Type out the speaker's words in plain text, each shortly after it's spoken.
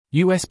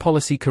US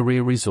Policy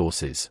Career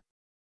Resources.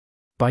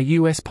 By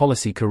US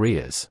Policy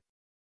Careers.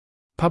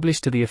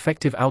 Published to the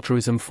Effective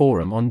Altruism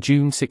Forum on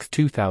June 6,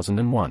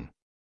 2001.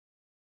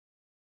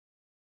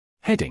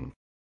 Heading: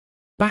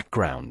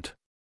 Background.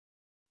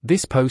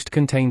 This post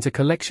contains a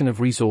collection of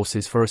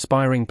resources for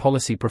aspiring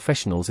policy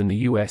professionals in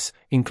the US,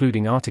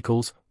 including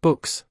articles,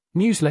 books,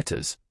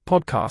 newsletters,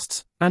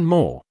 podcasts, and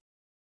more.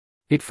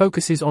 It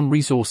focuses on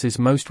resources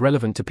most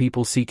relevant to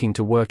people seeking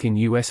to work in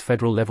US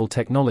federal-level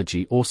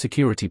technology or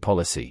security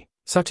policy,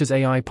 such as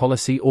AI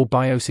policy or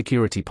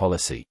biosecurity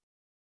policy.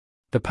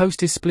 The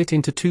post is split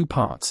into two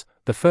parts.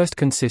 The first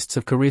consists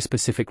of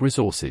career-specific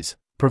resources,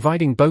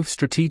 providing both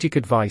strategic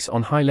advice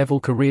on high-level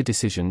career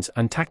decisions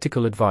and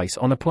tactical advice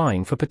on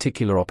applying for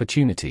particular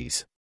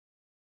opportunities.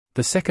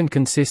 The second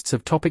consists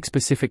of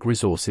topic-specific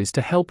resources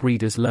to help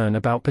readers learn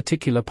about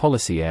particular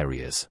policy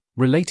areas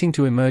relating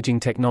to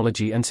emerging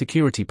technology and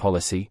security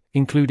policy,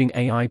 including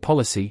AI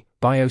policy,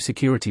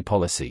 biosecurity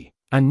policy,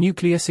 and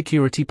nuclear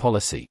security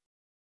policy.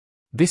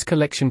 This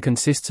collection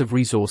consists of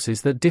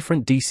resources that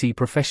different DC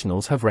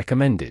professionals have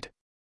recommended.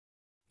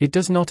 It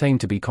does not aim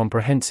to be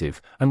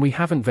comprehensive, and we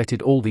haven't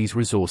vetted all these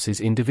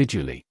resources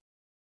individually.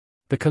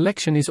 The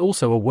collection is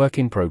also a work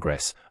in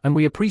progress, and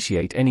we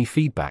appreciate any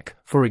feedback,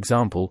 for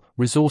example,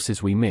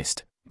 resources we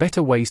missed,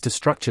 better ways to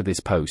structure this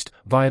post,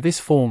 via this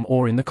form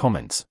or in the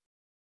comments.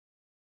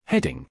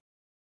 Heading: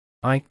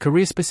 I.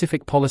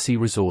 Career-specific policy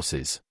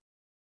resources.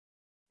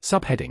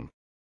 Subheading: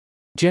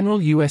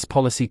 General US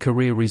Policy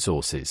Career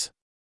Resources.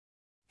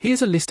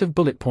 Here's a list of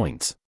bullet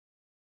points.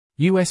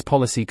 US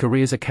Policy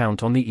Careers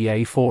account on the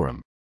EA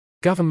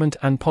ForumGovernment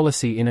and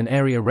policy in an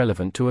area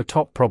relevant to a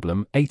top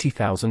problem,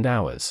 80,000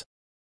 hours.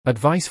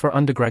 Advice for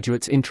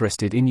undergraduates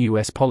interested in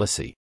US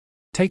policy.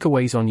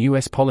 Takeaways on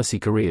US Policy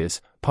Careers,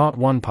 Part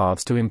 1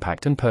 Paths to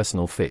Impact and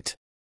Personal Fit.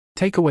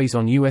 Takeaways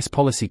on US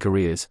Policy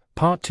Careers,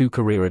 Part 2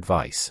 Career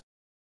Advice.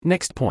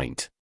 Next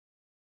point.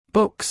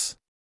 Books.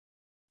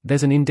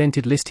 There's an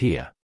indented list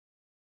here.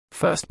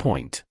 First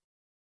point.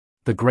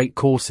 The Great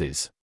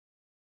Courses.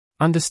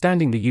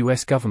 Understanding the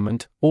US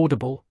Government,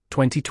 Audible,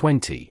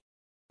 2020.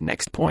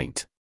 Next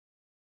point.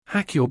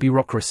 Hack Your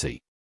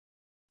Bureaucracy.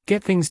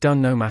 Get things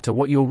done no matter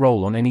what your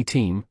role on any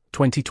team,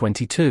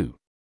 2022.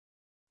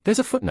 There's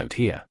a footnote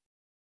here.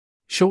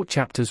 Short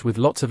chapters with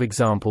lots of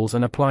examples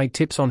and applied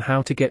tips on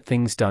how to get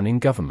things done in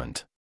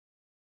government.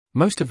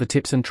 Most of the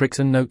tips and tricks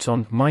and notes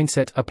on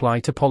mindset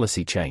apply to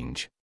policy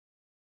change.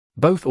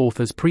 Both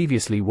authors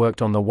previously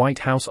worked on the White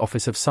House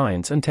Office of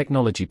Science and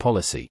Technology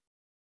Policy.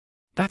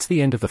 That's the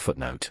end of the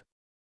footnote.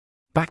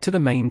 Back to the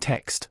main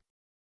text.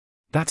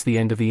 That's the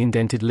end of the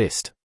indented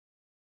list.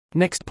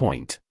 Next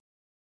point.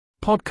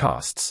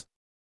 Podcasts.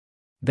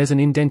 There's an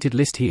indented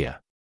list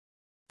here.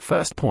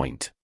 First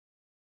point.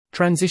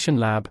 Transition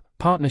Lab,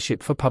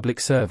 Partnership for Public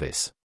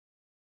Service.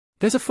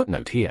 There's a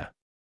footnote here.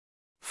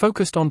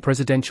 Focused on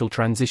presidential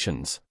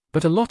transitions,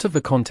 but a lot of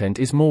the content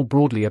is more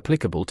broadly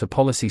applicable to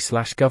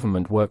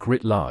policy/government work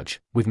writ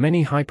large, with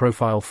many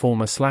high-profile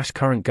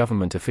former/current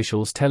government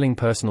officials telling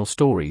personal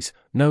stories,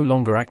 no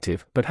longer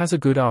active but has a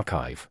good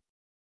archive.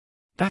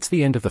 That's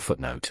the end of the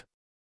footnote.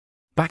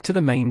 Back to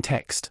the main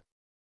text.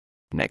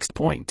 Next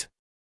point.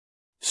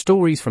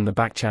 Stories from the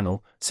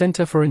Backchannel,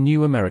 Center for a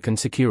New American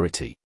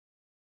Security.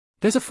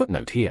 There's a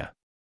footnote here.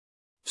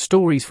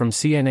 Stories from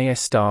CNAS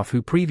staff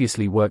who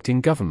previously worked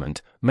in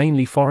government,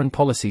 mainly foreign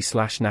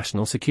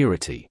policy/national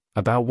security,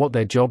 about what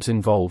their jobs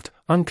involved,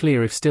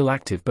 unclear if still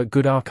active but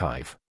good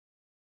archive.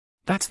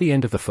 That's the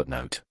end of the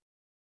footnote.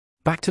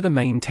 Back to the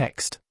main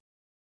text.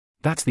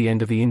 That's the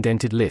end of the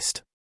indented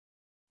list.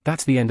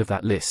 That's the end of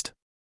that list.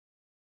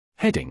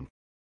 Heading: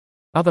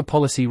 Other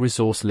policy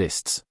resource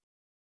lists.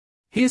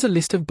 Here's a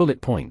list of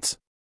bullet points.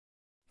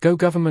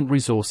 GoGovernment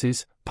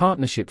Resources,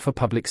 Partnership for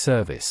Public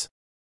Service.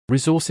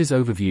 Resources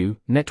Overview,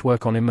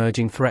 Network on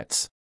Emerging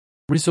Threats.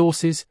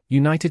 Resources,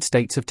 United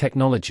States of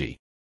Technology.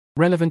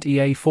 Relevant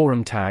EA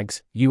Forum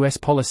tags, US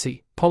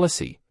Policy,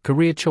 Policy,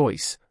 Career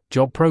Choice,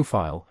 Job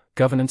Profile,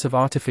 Governance of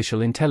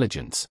Artificial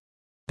Intelligence.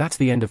 That's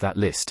the end of that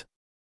list.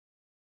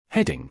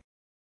 Heading: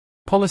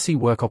 Policy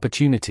Work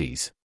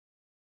Opportunities.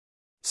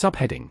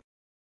 Subheading: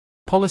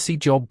 Policy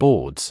Job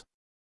Boards.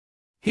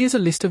 Here's a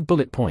list of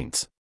bullet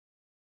points.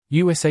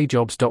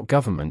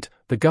 USAJobs.gov,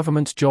 the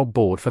government's job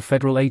board for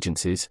federal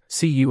agencies,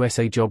 see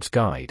USA Jobs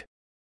Guide.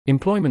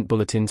 Employment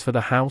bulletins for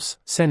the House,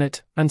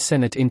 Senate, and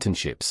Senate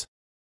internships.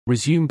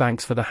 Resume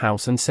banks for the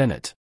House and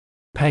Senate.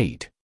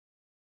 Paid.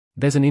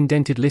 There's an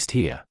indented list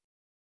here.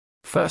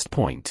 First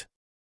point.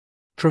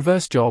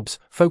 Traverse Jobs,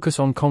 focus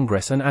on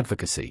Congress and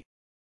advocacy.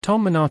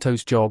 Tom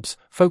Manatos Jobs,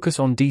 focus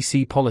on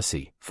DC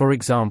policy, for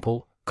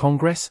example,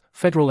 Congress,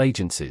 federal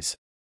agencies.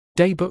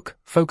 Daybook,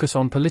 focus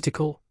on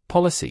political,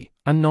 policy,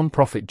 and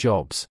non-profit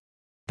jobs.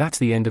 That's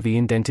the end of the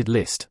indented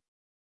list.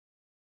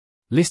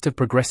 List of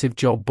progressive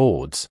job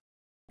boards.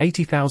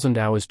 80,000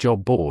 Hours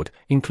Job Board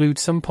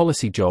includes some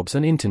policy jobs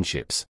and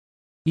internships.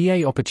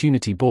 EA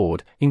Opportunity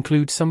Board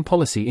includes some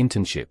policy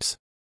internships.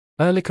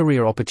 Early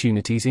career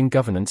opportunities in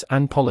governance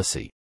and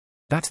policy.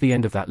 That's the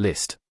end of that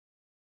list.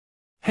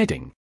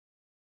 Heading: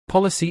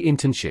 Policy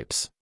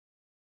Internships.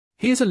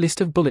 Here's a list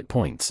of bullet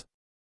points.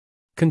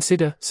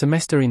 Consider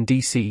semester in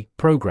DC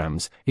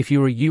programs if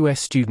you're a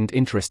US student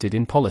interested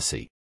in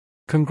policy.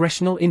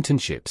 Congressional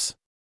internships.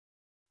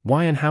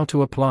 Why and how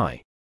to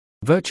apply.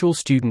 Virtual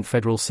Student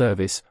Federal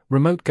Service,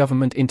 remote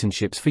government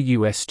internships for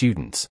US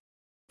students.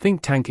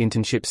 Think Tank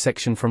internships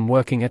section from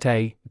working at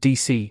a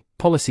DC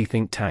policy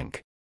think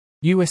tank.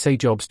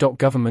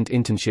 USAJobs.government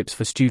internships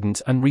for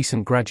students and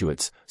recent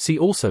graduates. See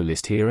also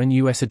list here and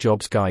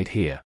USAjobs guide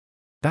here.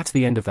 That's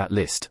the end of that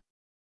list.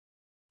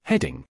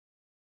 Heading.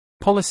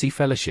 Policy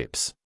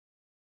fellowships.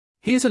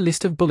 Here's a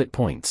list of bullet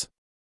points.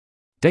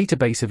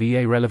 Database of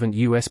EA relevant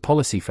US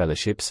policy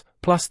fellowships,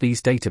 plus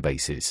these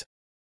databases.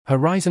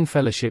 Horizon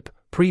Fellowship,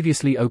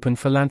 previously Open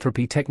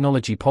Philanthropy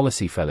Technology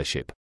Policy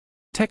Fellowship.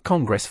 Tech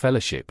Congress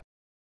Fellowship.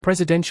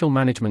 Presidential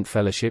Management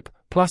Fellowship,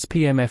 plus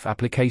PMF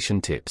Application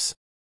Tips.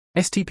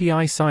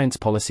 STPI Science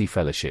Policy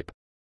Fellowship.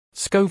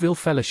 Scoville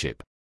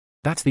Fellowship.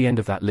 That's the end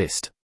of that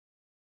list.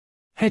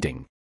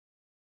 Heading.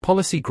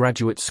 Policy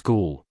Graduate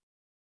School.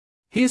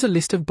 Here's a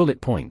list of bullet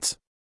points.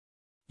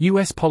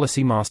 US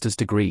Policy Master's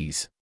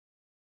Degrees.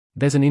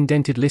 There's an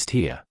indented list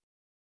here.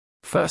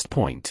 First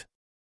point.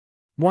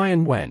 Why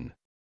and when.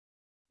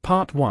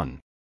 Part 1.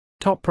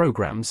 Top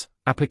programs,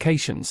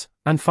 applications,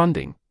 and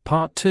funding.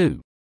 Part 2.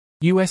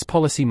 US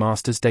Policy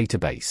Masters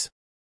Database.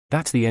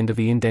 That's the end of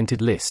the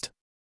indented list.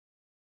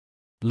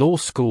 Law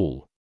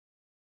School.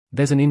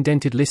 There's an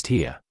indented list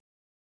here.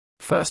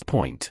 First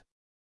point.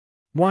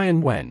 Why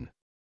and when.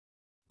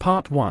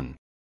 Part 1.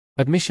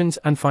 Admissions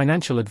and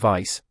Financial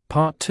Advice,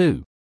 Part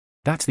 2.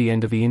 That's the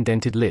end of the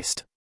indented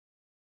list.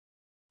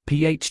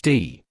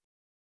 PhD.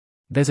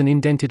 There's an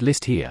indented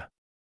list here.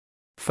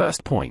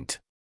 First point.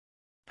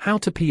 How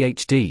to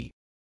PhD.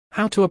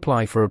 How to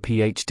apply for a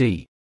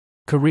PhD.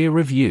 Career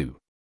Review.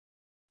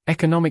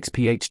 Economics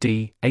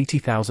PhD,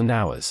 80,000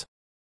 hours.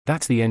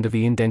 That's the end of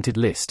the indented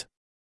list.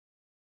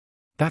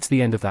 That's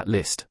the end of that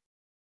list.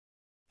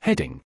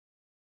 Heading.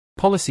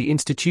 Policy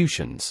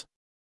Institutions.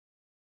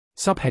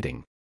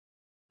 Subheading.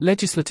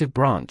 Legislative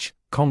Branch,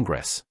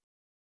 Congress.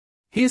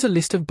 Here's a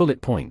list of bullet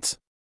points.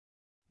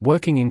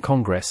 Working in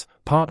Congress,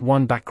 Part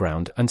 1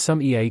 Background and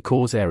some EA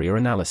Cause Area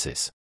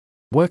Analysis.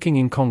 Working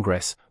in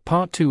Congress,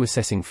 Part 2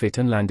 Assessing Fit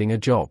and Landing a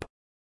Job.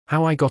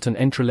 How I got an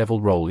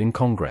entry-level role in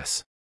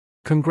Congress.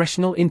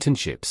 Congressional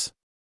Internships.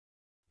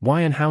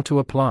 Why and how to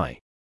apply.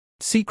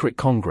 Secret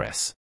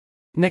Congress.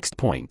 Next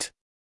point.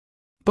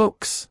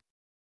 Books.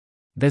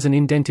 There's an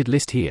indented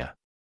list here.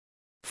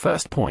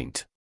 First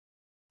point.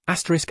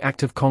 Asterisk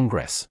Act of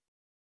Congress.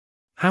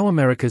 How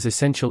America's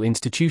Essential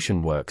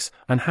Institution Works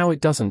and How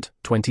It Doesn't,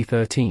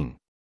 2013.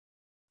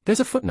 There's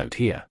a footnote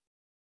here.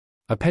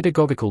 A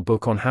pedagogical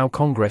book on how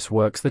Congress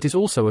works that is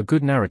also a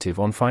good narrative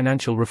on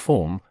financial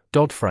reform,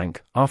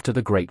 Dodd-Frank, after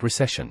the Great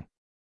Recession.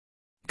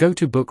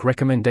 Go-to book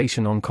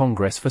recommendation on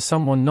Congress for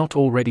someone not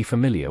already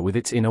familiar with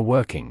its inner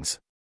workings.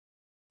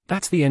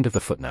 That's the end of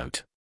the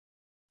footnote.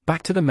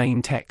 Back to the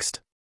main text.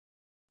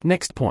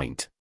 Next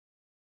point.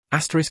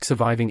 Asterisk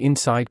Surviving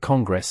Inside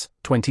Congress,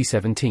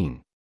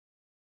 2017.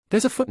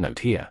 There's a footnote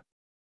here.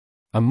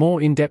 A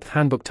more in-depth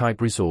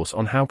handbook-type resource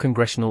on how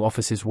congressional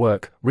offices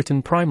work,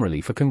 written primarily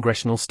for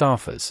congressional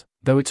staffers,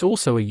 though it's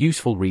also a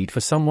useful read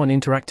for someone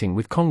interacting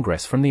with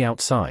Congress from the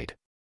outside.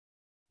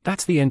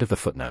 That's the end of the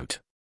footnote.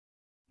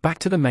 Back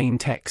to the main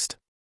text.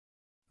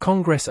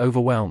 Congress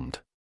Overwhelmed.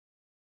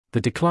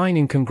 The Decline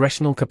in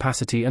Congressional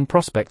Capacity and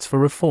Prospects for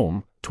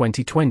Reform,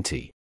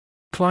 2020.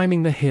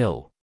 Climbing the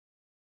Hill.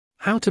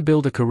 How to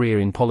Build a Career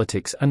in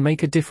Politics and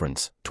Make a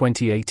Difference,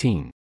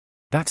 2018.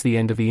 That's the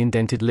end of the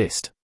indented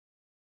list.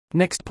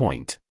 Next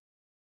point.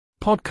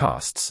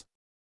 Podcasts.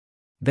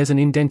 There's an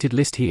indented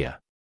list here.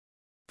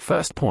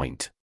 First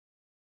point.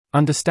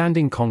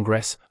 Understanding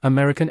Congress,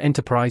 American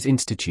Enterprise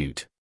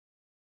Institute.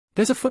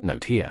 There's a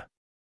footnote here.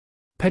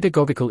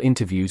 Pedagogical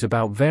interviews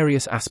about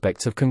various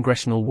aspects of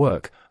congressional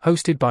work,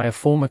 hosted by a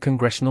former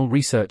Congressional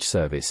Research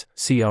Service,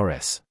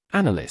 CRS,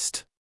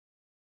 analyst.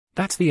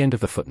 That's the end of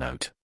the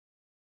footnote.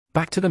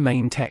 Back to the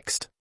main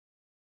text.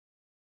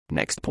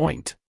 Next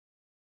point.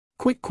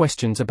 Quick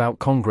questions about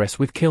Congress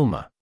with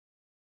Kilmer.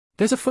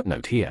 There's a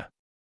footnote here.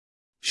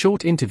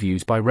 Short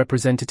interviews by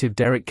Representative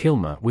Derek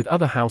Kilmer with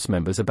other House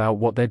members about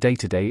what their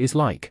day-to-day is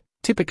like,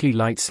 typically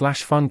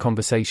light/fun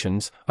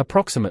conversations,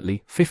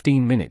 approximately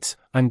 15 minutes,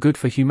 and good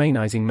for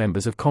humanizing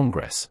members of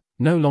Congress,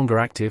 no longer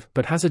active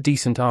but has a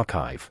decent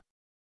archive.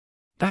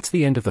 That's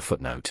the end of the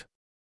footnote.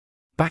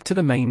 Back to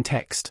the main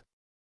text.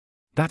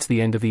 That's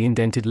the end of the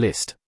indented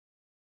list.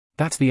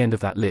 That's the end of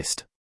that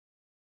list.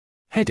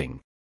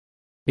 Heading.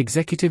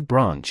 Executive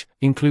Branch,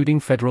 including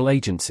federal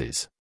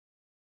agencies.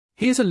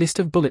 Here's a list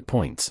of bullet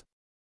points.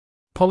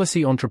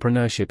 Policy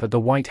entrepreneurship at the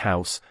White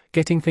House,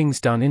 getting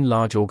things done in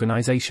large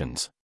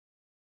organizations.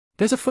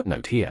 There's a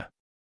footnote here.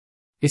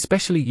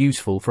 Especially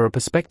useful for a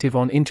perspective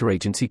on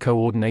interagency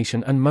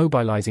coordination and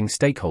mobilizing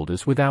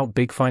stakeholders without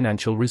big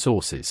financial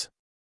resources.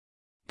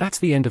 That's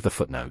the end of the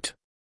footnote.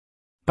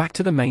 Back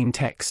to the main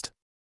text.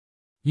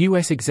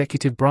 U.S.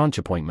 Executive Branch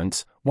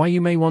appointments, why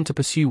you may want to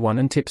pursue one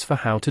and tips for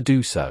how to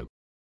do so.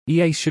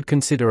 EAs should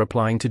consider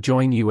applying to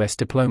join US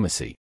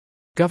diplomacy.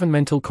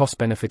 Governmental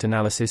cost-benefit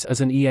analysis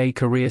as an EA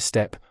career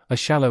step, a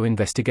shallow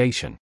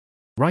investigation.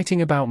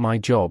 Writing about my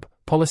job,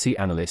 policy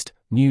analyst,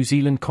 New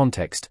Zealand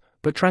context,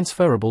 but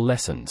transferable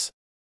lessons.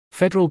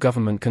 Federal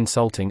government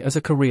consulting as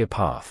a career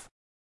path.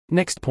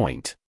 Next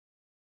point.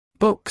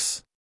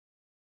 Books.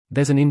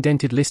 There's an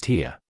indented list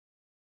here.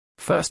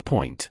 First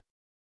point.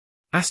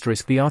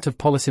 The Art of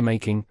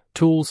Policymaking,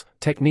 Tools,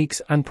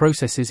 Techniques and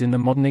Processes in the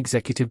Modern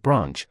Executive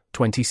Branch,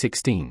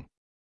 2016.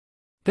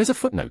 There's a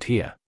footnote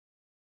here.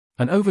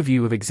 An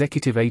overview of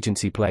executive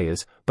agency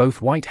players,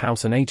 both White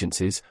House and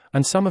agencies,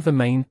 and some of the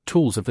main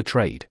tools of the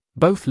trade,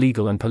 both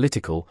legal and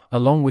political,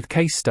 along with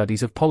case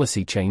studies of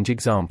policy change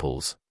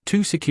examples,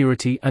 2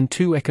 security and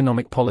 2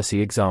 economic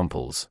policy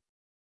examples.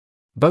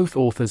 Both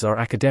authors are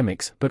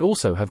academics but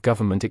also have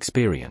government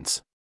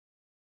experience.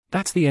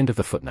 That's the end of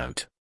the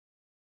footnote.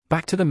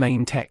 Back to the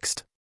main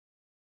text.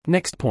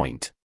 Next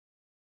point.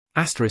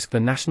 The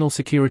National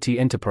Security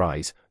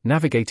Enterprise,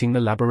 Navigating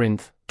the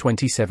Labyrinth,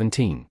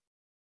 2017.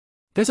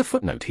 There's a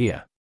footnote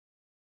here.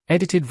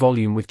 Edited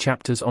volume with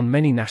chapters on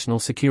many national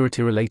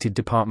security-related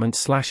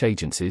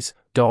departments/agencies,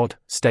 DOD,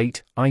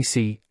 state,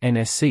 IC,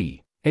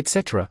 NSC,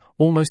 etc.,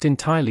 almost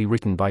entirely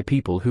written by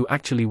people who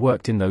actually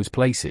worked in those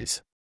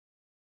places.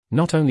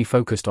 Not only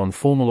focused on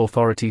formal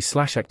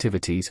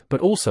authorities/activities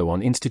but also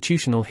on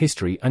institutional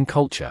history and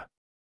culture.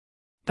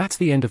 That's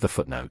the end of the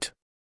footnote.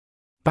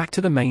 Back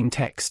to the main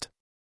text.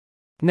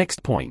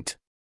 Next point.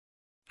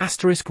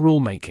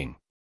 Rulemaking.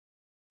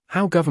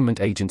 How Government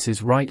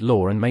Agencies Write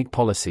Law and Make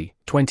Policy,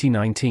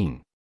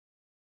 2019.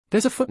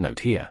 There's a footnote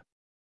here.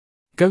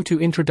 Go to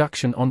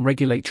Introduction on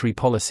Regulatory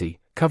Policy,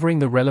 covering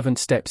the relevant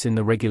steps in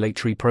the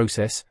regulatory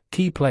process,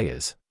 key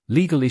players,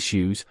 legal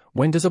issues,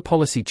 when does a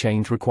policy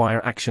change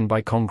require action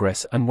by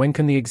Congress and when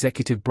can the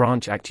executive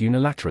branch act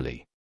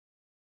unilaterally,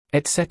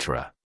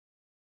 etc.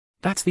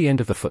 That's the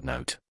end of the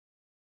footnote.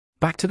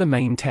 Back to the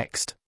main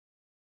text.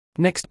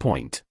 Next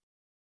point.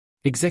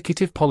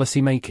 Executive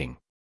Policy Making.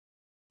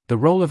 The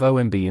Role of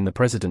OMB in the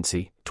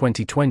Presidency,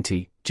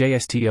 2020,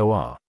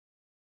 JSTOR.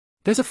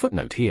 There's a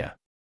footnote here.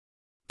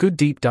 Good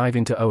deep dive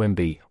into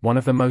OMB, one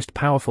of the most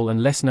powerful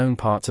and less known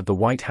parts of the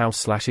White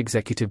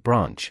House/executive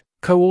branch,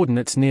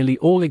 coordinates nearly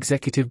all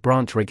executive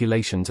branch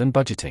regulations and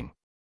budgeting.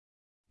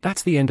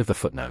 That's the end of the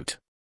footnote.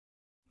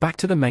 Back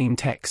to the main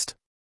text.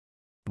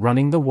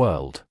 Running the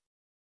World.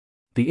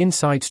 The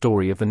Inside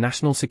Story of the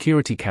National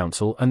Security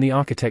Council and the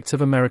Architects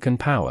of American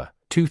Power,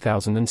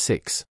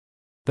 2006.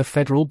 The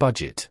Federal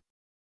Budget.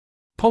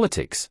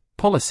 Politics,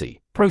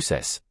 Policy,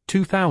 Process,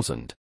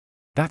 2000.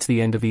 That's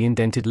the end of the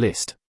indented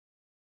list.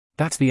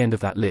 That's the end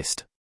of that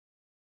list.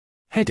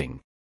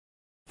 Heading.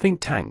 Think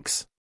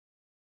tanks.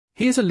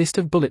 Here's a list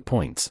of bullet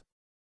points.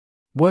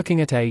 Working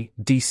at a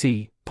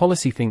DC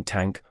policy think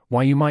tank,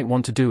 why you might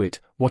want to do it,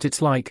 what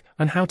it's like,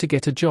 and how to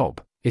get a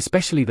job,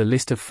 especially the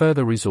list of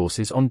further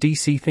resources on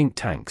DC think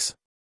tanks.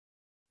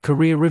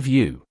 Career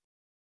review.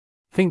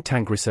 Think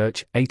tank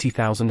research,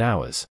 80,000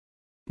 hours.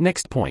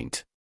 Next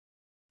point.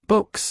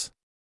 Books.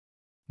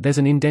 There's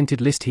an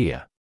indented list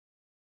here.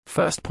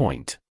 First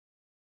point.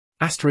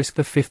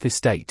 The Fifth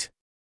Estate.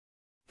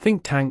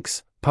 Think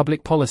Tanks,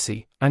 Public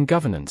Policy, and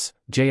Governance,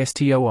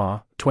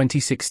 JSTOR,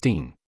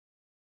 2016.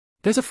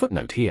 There's a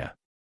footnote here.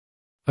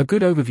 A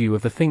good overview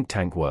of the think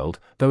tank world,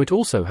 though it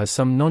also has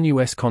some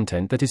non-US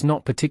content that is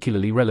not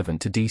particularly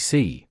relevant to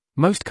DC.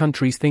 Most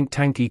countries' think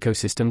tank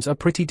ecosystems are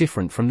pretty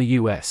different from the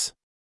US.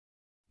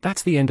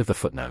 That's the end of the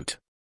footnote.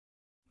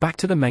 Back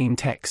to the main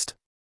text.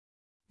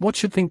 What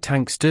should think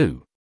tanks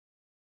do?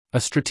 A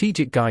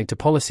Strategic Guide to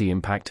Policy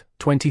Impact,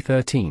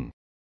 2013.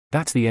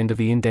 That's the end of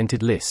the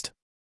indented list.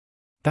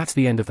 That's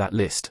the end of that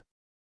list.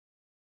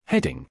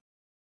 Heading.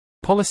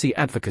 Policy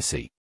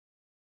Advocacy.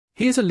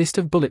 Here's a list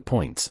of bullet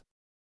points.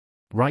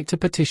 Right to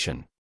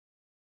Petition.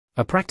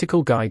 A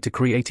Practical Guide to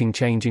Creating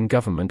Change in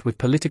Government with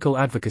Political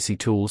Advocacy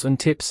Tools and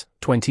Tips,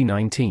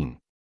 2019.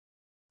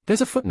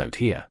 There's a footnote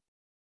here.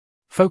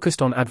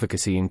 Focused on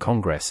advocacy in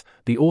Congress,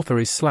 the author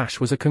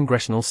was a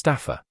congressional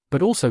staffer,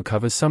 but also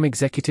covers some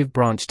executive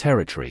branch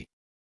territory.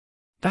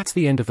 That's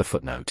the end of the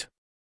footnote.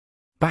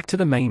 Back to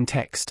the main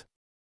text.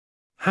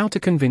 How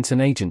to Convince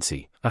an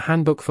Agency, a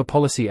Handbook for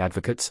Policy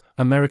Advocates,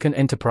 American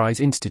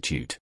Enterprise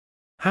Institute.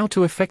 How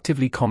to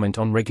Effectively Comment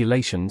on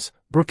Regulations,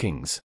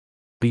 Brookings.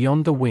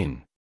 Beyond the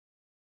Win.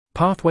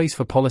 Pathways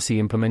for Policy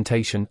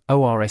Implementation,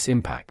 ORS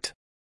Impact.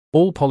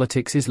 All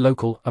Politics is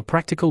Local, a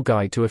Practical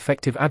Guide to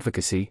Effective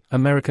Advocacy,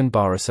 American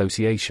Bar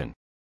Association.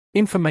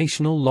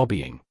 Informational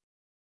Lobbying.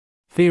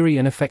 Theory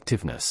and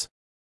Effectiveness.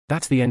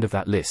 That's the end of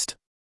that list.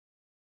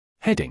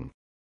 Heading.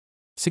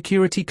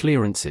 Security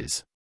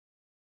Clearances.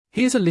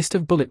 Here's a list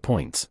of bullet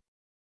points.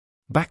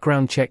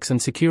 Background checks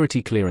and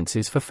security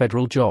clearances for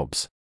federal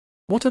jobs.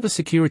 What are the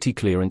security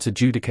clearance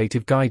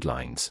adjudicative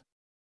guidelines?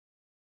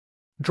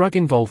 Drug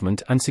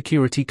involvement and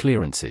security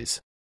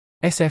clearances.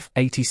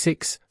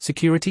 SF-86,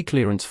 Security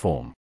Clearance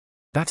Form.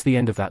 That's the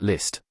end of that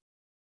list.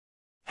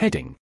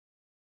 Heading.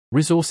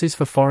 Resources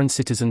for foreign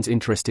citizens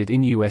interested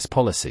in US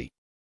policy.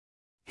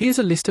 Here's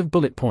a list of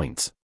bullet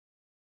points.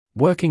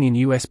 Working in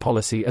US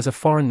policy as a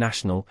foreign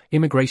national,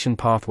 immigration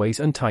pathways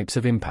and types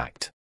of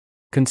impact.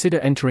 Consider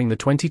entering the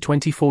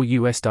 2024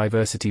 US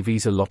Diversity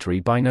Visa Lottery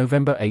by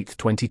November 8,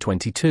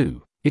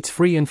 2022. It's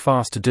free and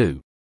fast to do.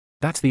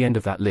 That's the end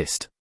of that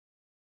list.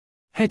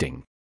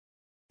 Heading: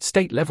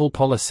 State-Level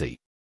Policy.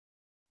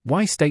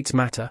 Why States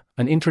Matter,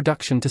 An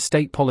Introduction to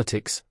State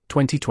Politics,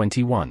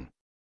 2021.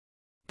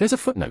 There's a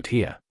footnote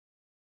here.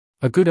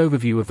 A good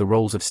overview of the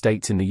roles of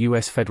states in the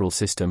US federal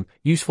system,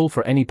 useful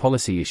for any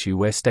policy issue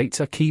where states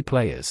are key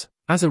players,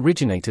 as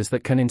originators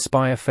that can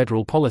inspire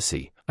federal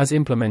policy, as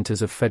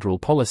implementers of federal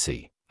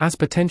policy, as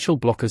potential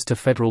blockers to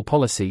federal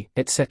policy,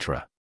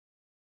 etc.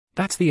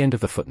 That's the end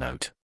of the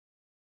footnote.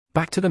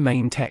 Back to the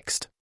main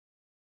text.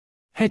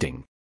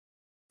 Heading: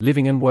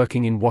 Living and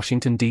working in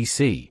Washington,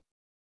 D.C.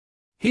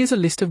 Here's a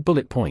list of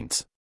bullet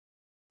points.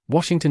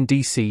 Washington,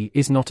 D.C.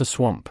 is not a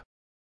swamp.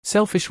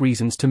 Selfish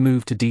reasons to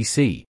move to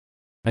D.C.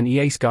 An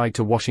EA's Guide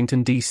to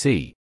Washington,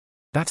 D.C.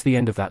 That's the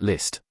end of that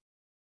list.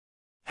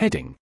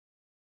 Heading: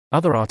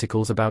 Other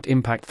articles about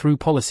impact through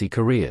policy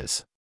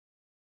careers.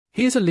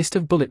 Here's a list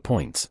of bullet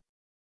points.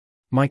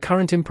 My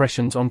current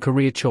impressions on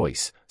career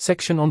choice,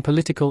 section on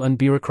political and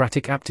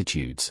bureaucratic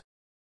aptitudes.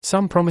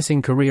 Some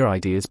promising career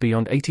ideas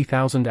beyond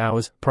 80,000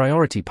 hours,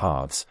 priority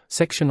paths,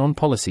 section on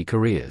policy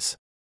careers.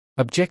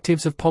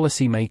 Objectives of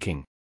policy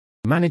making.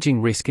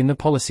 Managing risk in the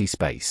policy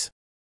space.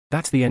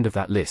 That's the end of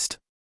that list.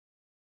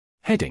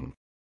 Heading: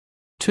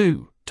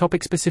 2.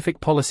 Topic-specific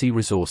policy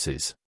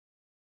resources.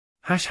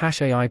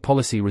 #AI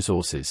policy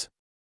resources.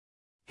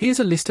 Here's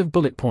a list of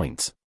bullet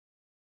points.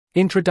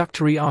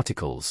 Introductory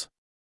articles.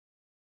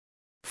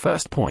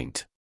 First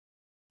point.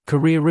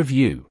 Career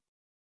Review.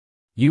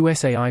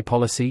 USAI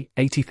Policy,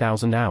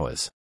 80,000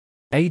 Hours.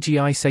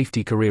 AGI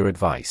Safety Career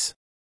Advice.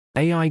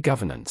 AI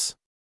Governance.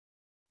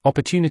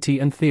 Opportunity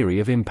and Theory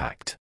of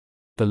Impact.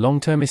 The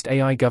Long-Termist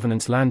AI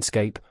Governance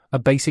Landscape, a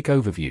Basic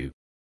Overview.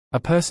 A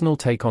Personal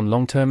Take on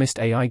Long-Termist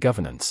AI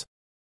Governance.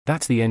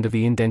 That's the end of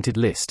the indented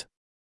list.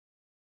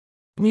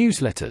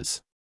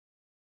 Newsletters.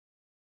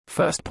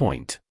 First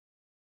point.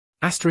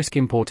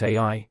 *Import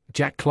AI,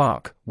 Jack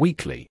Clark,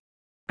 Weekly.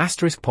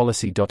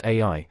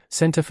 *Policy.AI,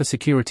 Center for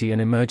Security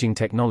and Emerging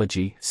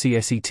Technology,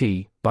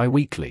 CSET,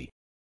 Biweekly.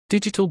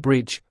 Digital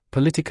Bridge,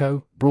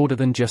 Politico, Broader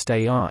Than Just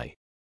AI.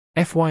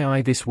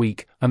 FYI This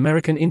Week,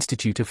 American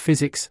Institute of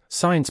Physics,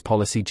 Science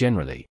Policy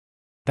Generally.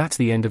 That's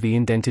the end of the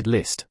indented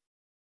list.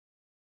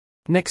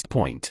 Next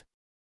point.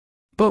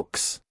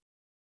 Books.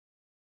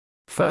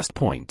 First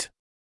point.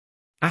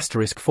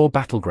 *4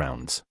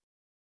 Battlegrounds.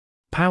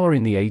 Power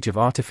in the Age of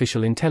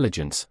Artificial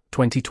Intelligence,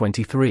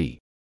 2023.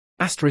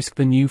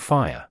 *The New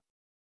Fire.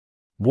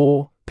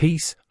 War,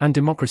 Peace, and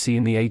Democracy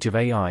in the Age of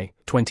AI,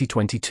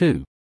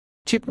 2022.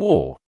 Chip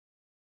War.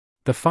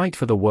 The Fight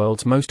for the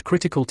World's Most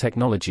Critical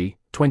Technology,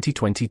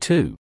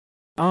 2022.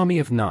 Army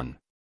of None.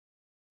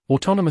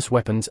 Autonomous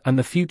Weapons and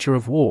the Future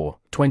of War,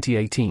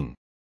 2018.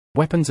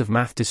 Weapons of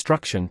Math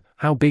Destruction,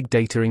 How Big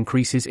Data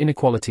Increases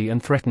Inequality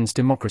and Threatens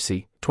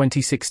Democracy,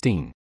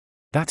 2016.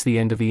 That's the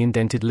end of the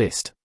indented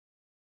list.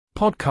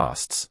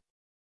 Podcasts.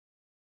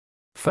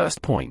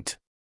 First point.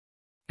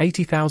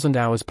 80,000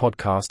 Hours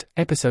Podcast,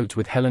 episodes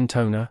with Helen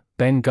Toner,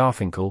 Ben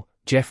Garfinkel,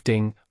 Jeff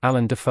Ding,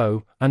 Alan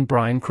Defoe, and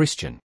Brian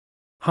Christian.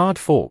 Hard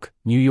Fork,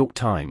 New York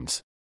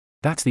Times.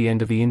 That's the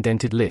end of the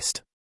indented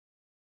list.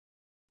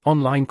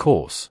 Online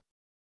course.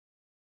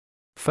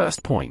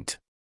 First point.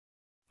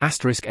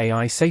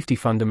 *AI Safety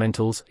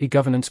Fundamentals,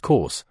 e-Governance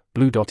Course,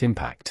 Blue Dot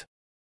Impact.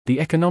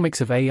 The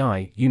Economics of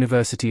AI,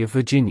 University of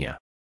Virginia.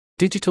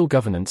 Digital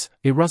Governance,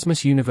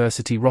 Erasmus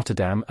University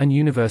Rotterdam and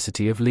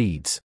University of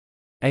Leeds.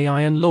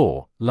 AI and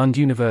Law, Lund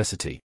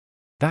University.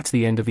 That's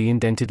the end of the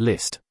indented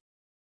list.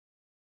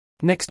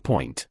 Next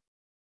point.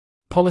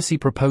 Policy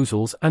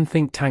Proposals and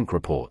Think Tank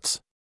Reports.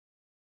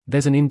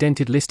 There's an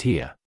indented list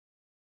here.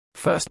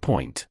 First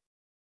point.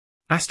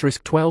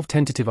 *12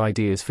 Tentative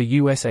Ideas for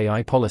US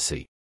AI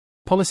Policy.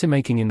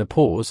 Policymaking in the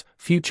Pause,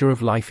 Future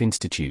of Life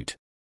Institute.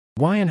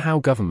 Why and how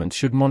governments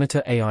should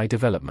monitor AI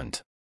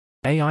development.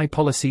 AI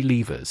Policy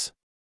Levers.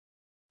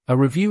 A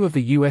review of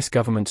the U.S.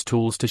 government's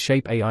tools to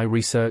shape AI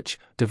research,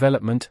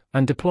 development,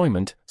 and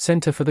deployment,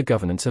 Center for the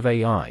Governance of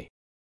AI.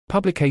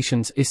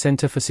 Publications is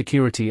Center for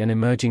Security and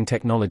Emerging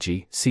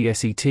Technology,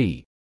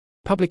 CSET.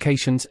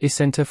 Publications is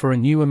Center for a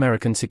New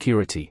American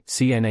Security,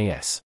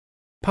 CNAS.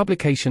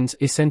 Publications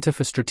is Center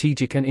for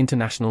Strategic and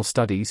International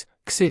Studies,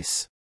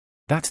 CSIS.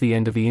 That's the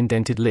end of the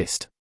indented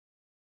list.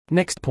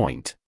 Next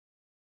point.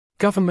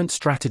 Government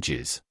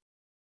Strategies.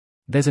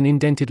 There's an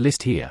indented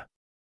list here.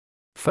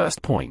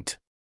 First point.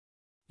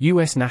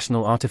 U.S.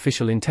 National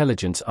Artificial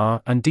Intelligence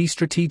R&D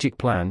Strategic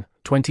Plan,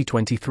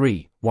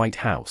 2023, White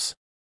House.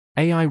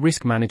 AI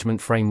Risk Management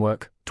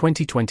Framework,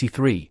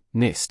 2023,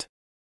 NIST.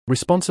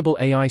 Responsible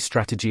AI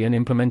Strategy and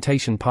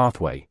Implementation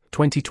Pathway,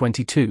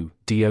 2022,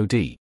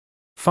 DoD.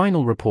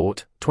 Final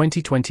Report,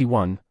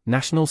 2021,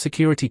 National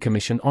Security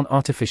Commission on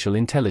Artificial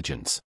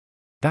Intelligence.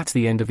 That's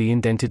the end of the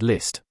indented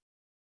list.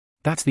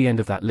 That's the end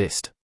of that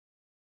list.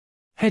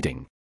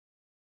 Heading.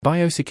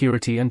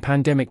 Biosecurity and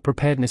Pandemic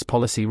Preparedness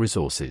Policy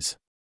Resources.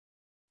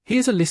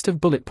 Here's a list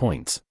of bullet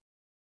points.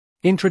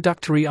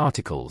 Introductory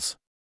articles.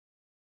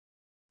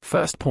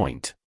 First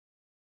point.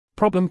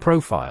 Problem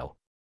profile.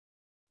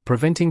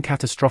 Preventing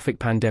catastrophic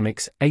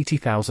pandemics,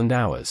 80,000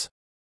 hours.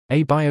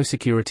 A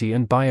biosecurity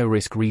and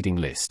biorisk reading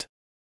list.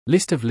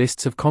 List of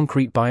lists of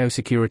concrete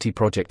biosecurity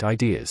project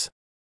ideas.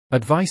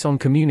 Advice on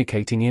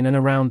communicating in and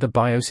around the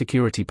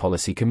biosecurity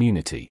policy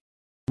community.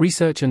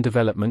 Research and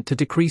development to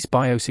decrease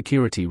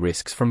biosecurity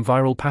risks from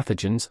viral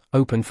pathogens,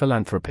 open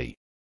philanthropy.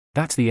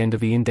 That's the end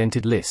of the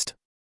indented list.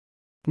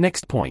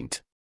 Next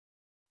point.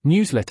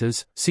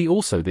 Newsletters, see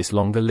also this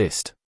longer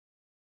list.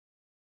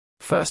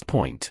 First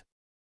point.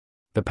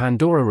 The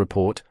Pandora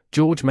Report,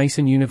 George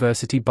Mason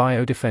University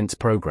Biodefense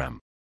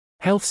Program.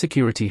 Health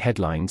Security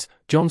Headlines,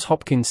 Johns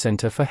Hopkins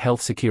Center for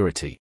Health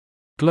Security.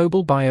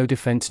 Global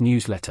Biodefense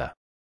Newsletter.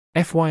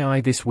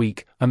 FYI this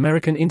week,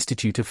 American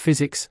Institute of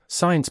Physics,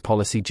 Science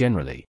Policy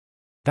Generally.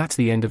 That's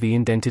the end of the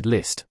indented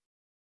list.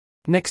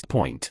 Next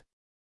point.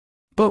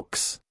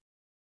 Books.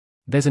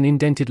 There's an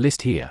indented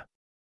list here.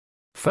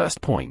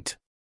 First point.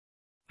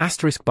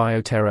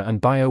 Bioterror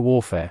and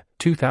Biowarfare,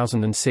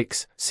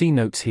 2006, see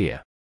notes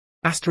here.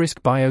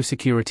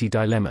 Biosecurity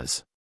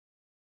Dilemmas.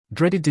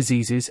 Dreaded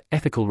Diseases,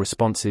 Ethical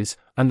Responses,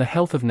 and the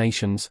Health of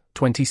Nations,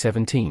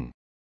 2017.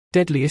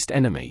 Deadliest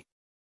Enemy.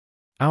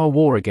 Our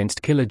War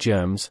Against Killer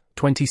Germs,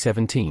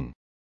 2017.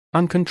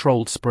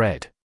 Uncontrolled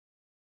Spread.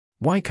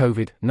 Why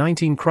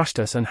COVID-19 Crushed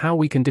Us and How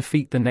We Can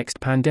Defeat the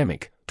Next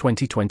Pandemic,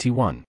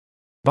 2021.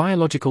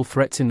 Biological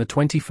Threats in the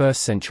 21st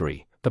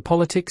Century, The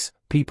Politics,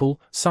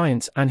 People,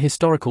 Science and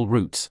Historical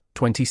Roots,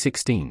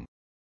 2016.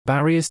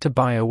 Barriers to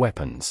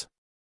Bioweapons.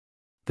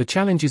 The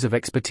Challenges of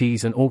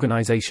Expertise and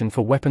Organization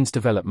for Weapons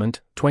Development,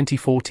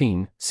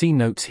 2014, see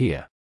notes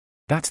here.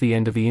 That's the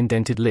end of the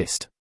indented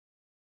list.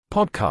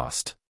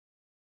 Podcast.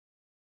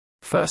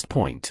 First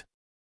point.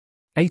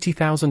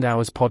 80,000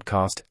 Hours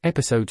Podcast,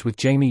 episodes with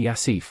Jamie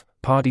Yassif,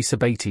 Pardee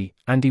Sabati,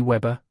 Andy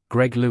Weber,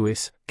 Greg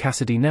Lewis,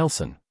 Cassidy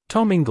Nelson,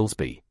 Tom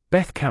Inglesby,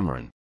 Beth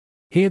Cameron.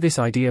 Hear This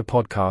Idea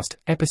Podcast,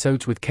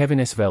 episodes with Kevin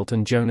Esvelt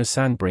and Jonas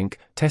Sandbrink,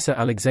 Tessa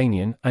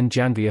Alexanian and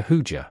Janvi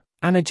Ahuja,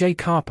 Anna J.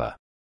 Carper.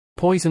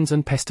 Poisons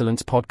and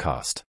Pestilence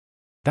Podcast.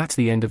 That's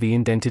the end of the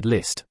indented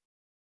list.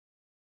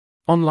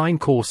 Online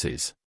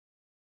courses.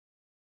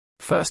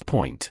 First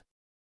point.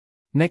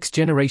 Next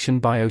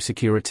Generation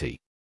Biosecurity.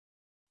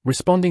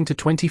 Responding to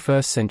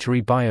 21st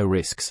Century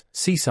Biorisks,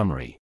 see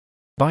summary.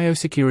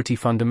 Biosecurity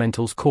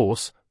Fundamentals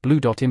course, Blue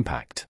Dot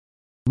Impact.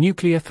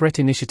 Nuclear Threat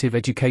Initiative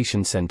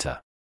Education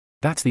Center.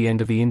 That's the end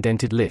of the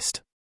indented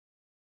list.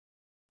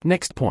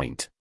 Next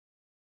point.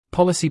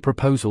 Policy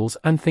proposals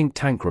and think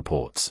tank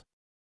reports.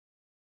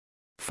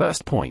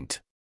 First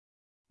point.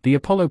 The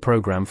Apollo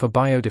Program for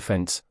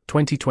Biodefense,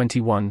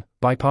 2021,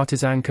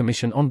 Bipartisan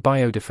Commission on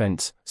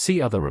Biodefense,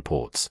 see other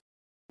reports.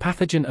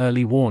 Pathogen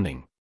Early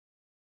Warning.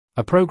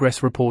 A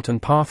Progress Report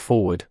and Path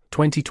Forward,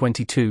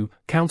 2022,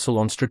 Council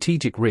on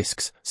Strategic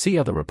Risks, see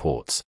other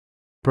reports.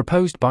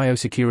 Proposed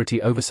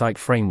Biosecurity Oversight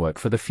Framework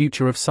for the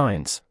Future of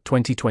Science,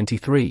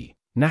 2023,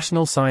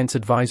 National Science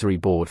Advisory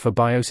Board for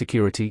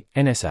Biosecurity,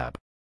 NSAB.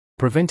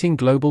 Preventing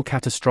Global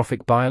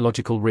Catastrophic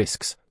Biological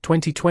Risks,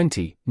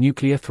 2020,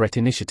 Nuclear Threat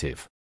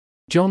Initiative.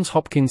 Johns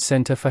Hopkins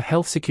Center for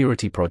Health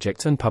Security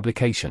Projects and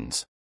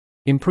Publications.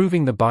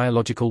 Improving the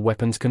Biological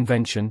Weapons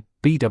Convention,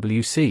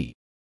 BWC.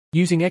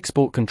 Using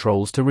export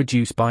controls to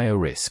reduce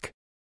biorisk.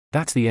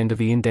 That's the end of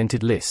the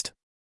indented list.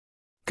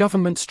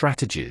 Government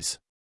strategies.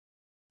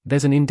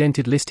 There's an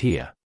indented list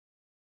here.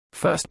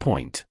 First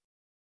point.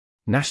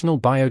 National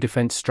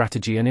Biodefense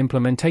Strategy and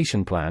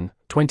Implementation Plan,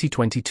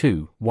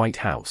 2022, White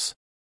House.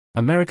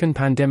 American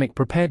Pandemic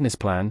Preparedness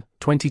Plan,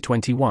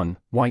 2021,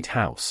 White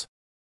House.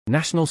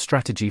 National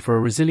Strategy for a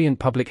Resilient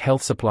Public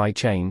Health Supply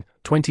Chain,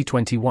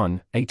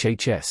 2021,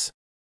 HHS.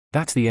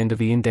 That's the end of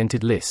the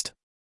indented list.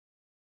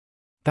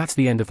 That's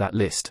the end of that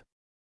list.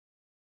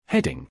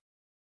 Heading.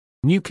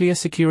 Nuclear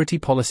Security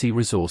Policy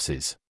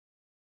Resources.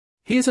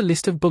 Here's a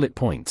list of bullet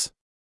points.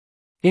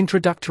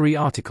 Introductory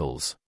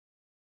articles.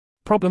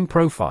 Problem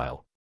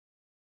profile.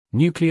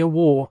 Nuclear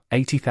war,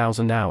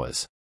 80,000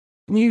 hours.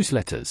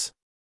 Newsletters.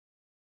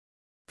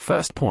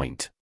 First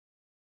point.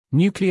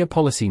 Nuclear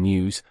Policy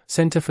News,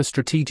 Center for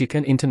Strategic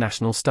and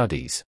International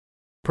Studies.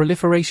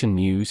 Proliferation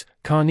News,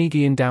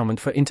 Carnegie Endowment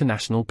for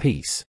International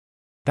Peace.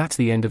 That's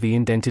the end of the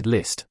indented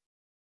list.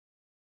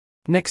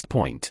 Next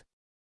point.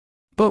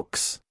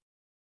 Books.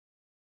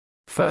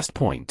 First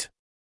point.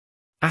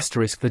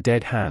 The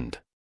Dead Hand.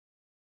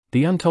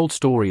 The Untold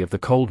Story of the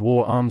Cold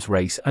War Arms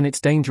Race and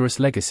Its Dangerous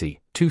Legacy,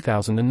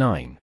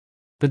 2009.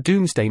 The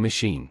Doomsday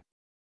Machine.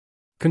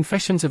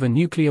 Confessions of a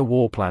Nuclear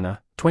War Planner,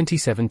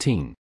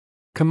 2017.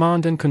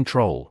 Command and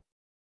Control.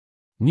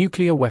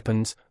 Nuclear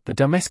Weapons, The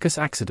Damascus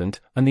Accident,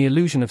 and the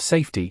Illusion of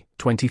Safety,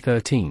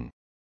 2013.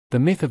 The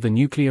Myth of the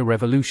Nuclear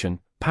Revolution,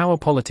 Power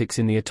Politics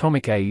in the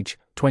Atomic Age,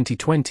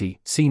 2020,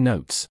 see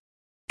notes.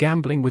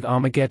 Gambling with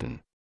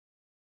Armageddon.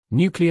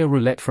 Nuclear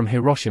Roulette from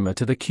Hiroshima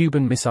to the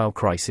Cuban Missile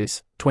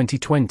Crisis,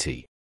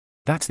 2020.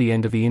 That's the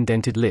end of the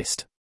indented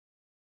list.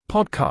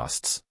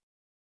 Podcasts.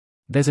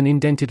 There's an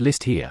indented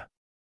list here.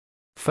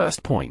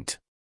 First point.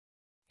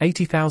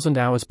 80,000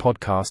 Hours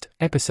Podcast,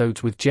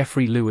 episodes with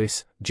Jeffrey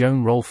Lewis,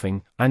 Joan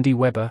Rolfing, Andy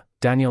Weber,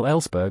 Daniel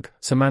Ellsberg,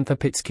 Samantha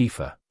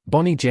Pitts-Kiefer,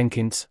 Bonnie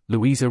Jenkins,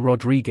 Luisa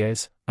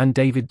Rodriguez, and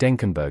David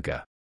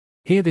Denkenberger.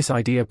 Hear This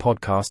Idea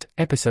podcast,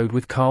 episode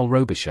with Carl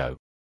Robichaux.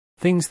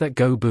 Things that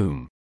go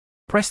boom.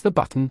 Press the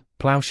button,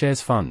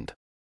 Plowshares Fund.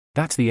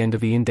 That's the end of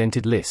the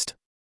indented list.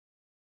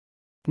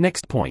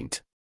 Next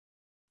point.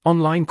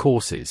 Online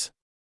courses.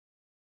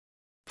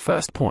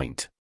 First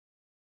point.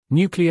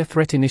 Nuclear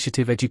Threat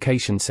Initiative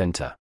Education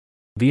Center.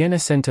 Vienna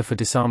Center for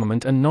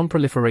Disarmament and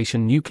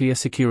Non-Proliferation Nuclear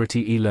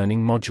Security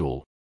e-learning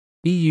module.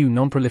 EU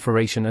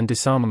Non-Proliferation and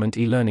Disarmament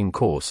e-learning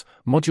course,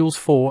 modules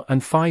 4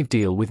 and 5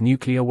 deal with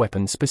nuclear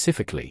weapons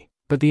specifically,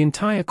 but the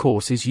entire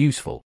course is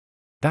useful.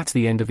 That's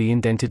the end of the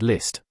indented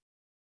list.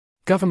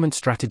 Government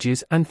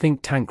strategies and think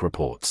tank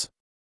reports.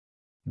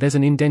 There's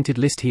an indented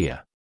list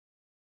here.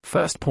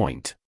 First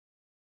point.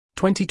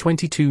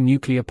 2022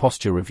 Nuclear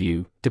Posture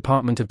Review,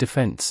 Department of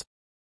Defense.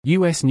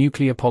 US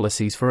Nuclear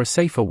Policies for a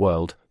Safer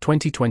World,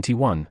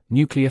 2021,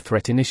 Nuclear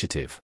Threat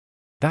Initiative.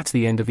 That's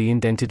the end of the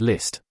indented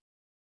list.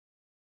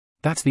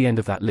 That's the end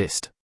of that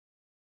list.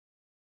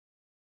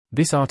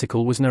 This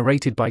article was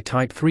narrated by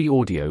Type 3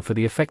 Audio for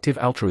the Effective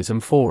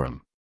Altruism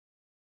Forum.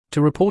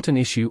 To report an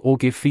issue or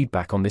give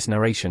feedback on this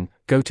narration,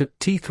 go to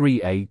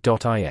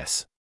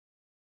t3a.is.